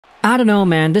I don't know,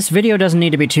 man, this video doesn't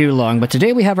need to be too long, but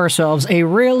today we have ourselves a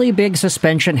really big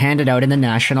suspension handed out in the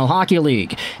National Hockey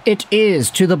League. It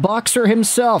is to the boxer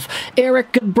himself,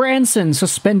 Erik Gudbranson,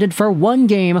 suspended for 1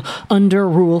 game under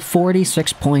Rule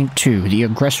 46.2, the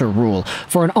aggressor rule,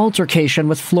 for an altercation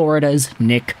with Florida's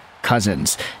Nick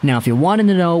Cousins. Now, if you wanted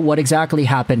to know what exactly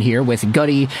happened here with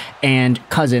Guddy and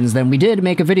Cousins, then we did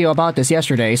make a video about this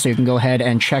yesterday, so you can go ahead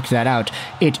and check that out.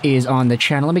 It is on the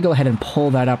channel. Let me go ahead and pull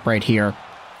that up right here.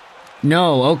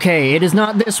 No, okay, it is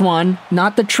not this one,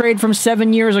 not the trade from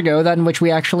 7 years ago, that in which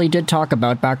we actually did talk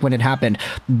about back when it happened,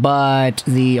 but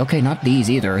okay, not these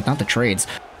either, not the trades.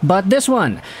 But this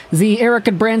one, the Erik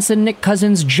Gudbranson, Nick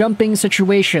Cousins jumping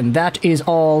situation, that is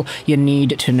all you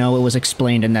need to know. It was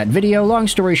explained in that video. Long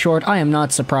story short, I am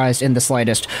not surprised in the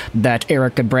slightest that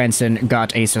Erik Gudbranson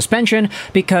got a suspension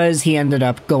because he ended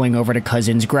up going over to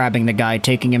Cousins, grabbing the guy,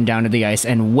 taking him down to the ice,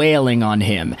 and wailing on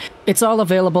him. It's all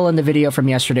available in the video from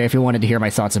yesterday if you wanted to hear my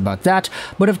thoughts about that,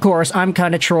 but of course, I'm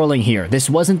kind of trolling here. This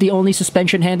wasn't the only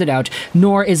suspension handed out,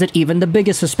 nor is it even the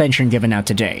biggest suspension given out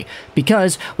today,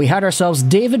 because we had ourselves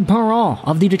David Perron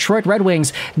of the Detroit Red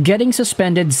Wings getting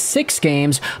suspended 6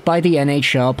 games by the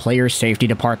NHL Players Safety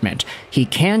Department. He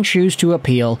can choose to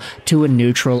appeal to a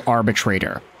neutral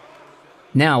arbitrator.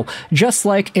 Now, just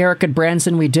like Erik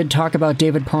Gudbranson, we did talk about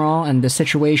David Perron and the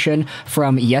situation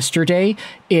from yesterday.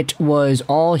 It was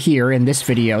all here in this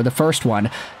video, the first one.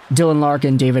 Dylan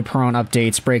Larkin, David Perron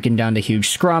updates, breaking down the huge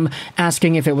scrum,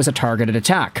 asking if it was a targeted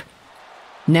attack.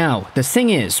 Now, the thing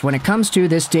is, when it comes to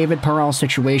this David Perron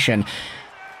situation,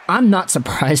 I'm not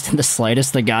surprised in the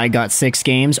slightest the guy got 6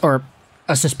 games, or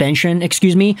a suspension,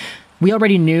 excuse me. We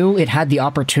already knew it had the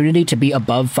opportunity to be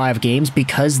above 5 games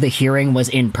because the hearing was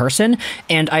in person,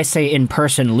 and I say in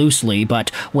person loosely, but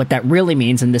what that really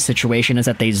means in this situation is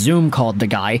that they Zoom called the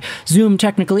guy. Zoom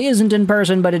technically isn't in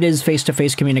person, but it is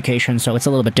face-to-face communication, so it's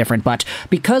a little bit different, but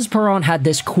because Perron had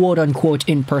this quote-unquote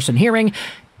in-person hearing,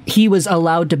 he was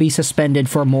allowed to be suspended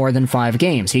for more than 5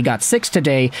 games. He got 6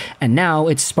 today, and now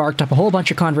it's sparked up a whole bunch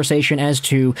of conversation as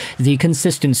to the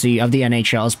consistency of the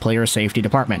NHL's player safety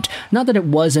department. Not that it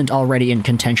wasn't already in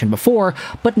contention before,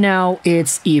 but now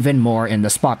it's even more in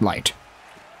the spotlight.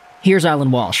 Here's Alan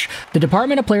Walsh. The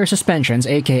Department of Player Suspensions,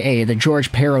 aka the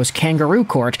George Peros Kangaroo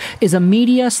Court, is a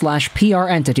media/PR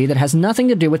entity that has nothing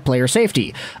to do with player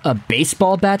safety. A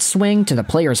baseball bat swing to the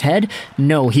player's head?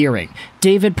 No hearing.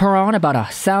 David Perron, about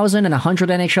 1,100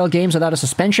 NHL games without a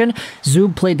suspension.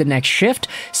 Zub played the next shift.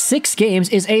 6 games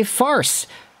is a farce.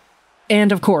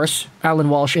 And of course, Alan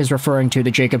Walsh is referring to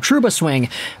the Jacob Trouba swing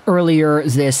earlier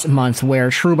this month, where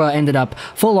Trouba ended up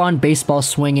full-on baseball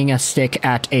swinging a stick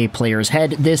at a player's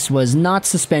head. This was not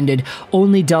suspended,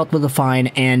 only dealt with a fine,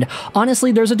 and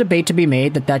honestly, there's a debate to be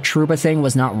made that that Trouba thing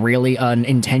was not really an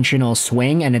intentional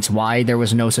swing, and it's why there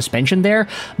was no suspension there.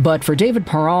 But for David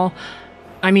Perron,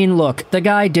 I mean, look, the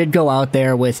guy did go out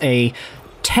there with a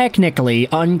technically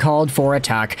uncalled for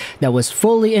attack that was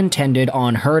fully intended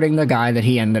on hurting the guy that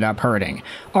he ended up hurting.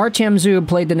 Artem Zub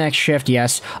played the next shift,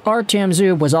 yes. Artem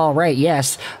Zub was alright,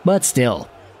 yes, but still.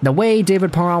 The way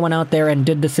David Perron went out there and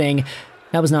did the thing,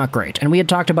 that was not great. And we had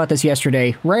talked about this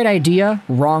yesterday. Right idea,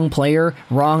 wrong player,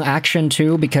 wrong action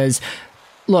too, because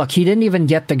look, he didn't even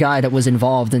get the guy that was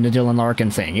involved in the Dylan Larkin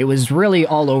thing. It was really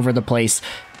all over the place.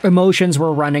 Emotions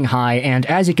were running high, and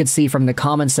as you could see from the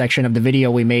comment section of the video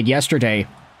we made yesterday,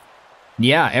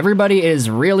 yeah, everybody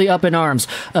is really up in arms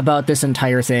about this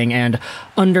entire thing, and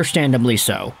understandably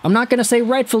so. I'm not going to say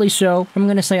rightfully so, I'm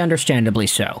going to say understandably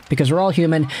so, because we're all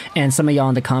human, and some of y'all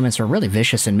in the comments are really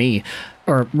vicious to me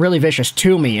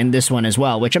in this one as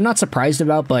well, which I'm not surprised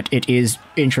about, but it is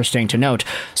interesting to note.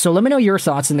 So let me know your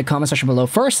thoughts in the comment section below.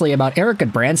 Firstly, about Erik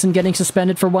Gudbranson getting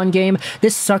suspended for 1 game.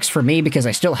 This sucks for me because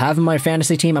I still have him in my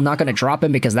fantasy team. I'm not going to drop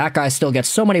him because that guy still gets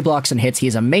so many blocks and hits.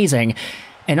 He's amazing.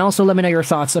 And also let me know your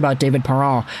thoughts about David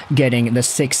Perron getting the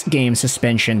 6-game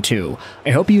suspension too. I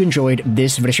hope you enjoyed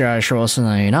this video,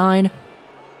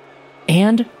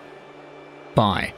 and bye.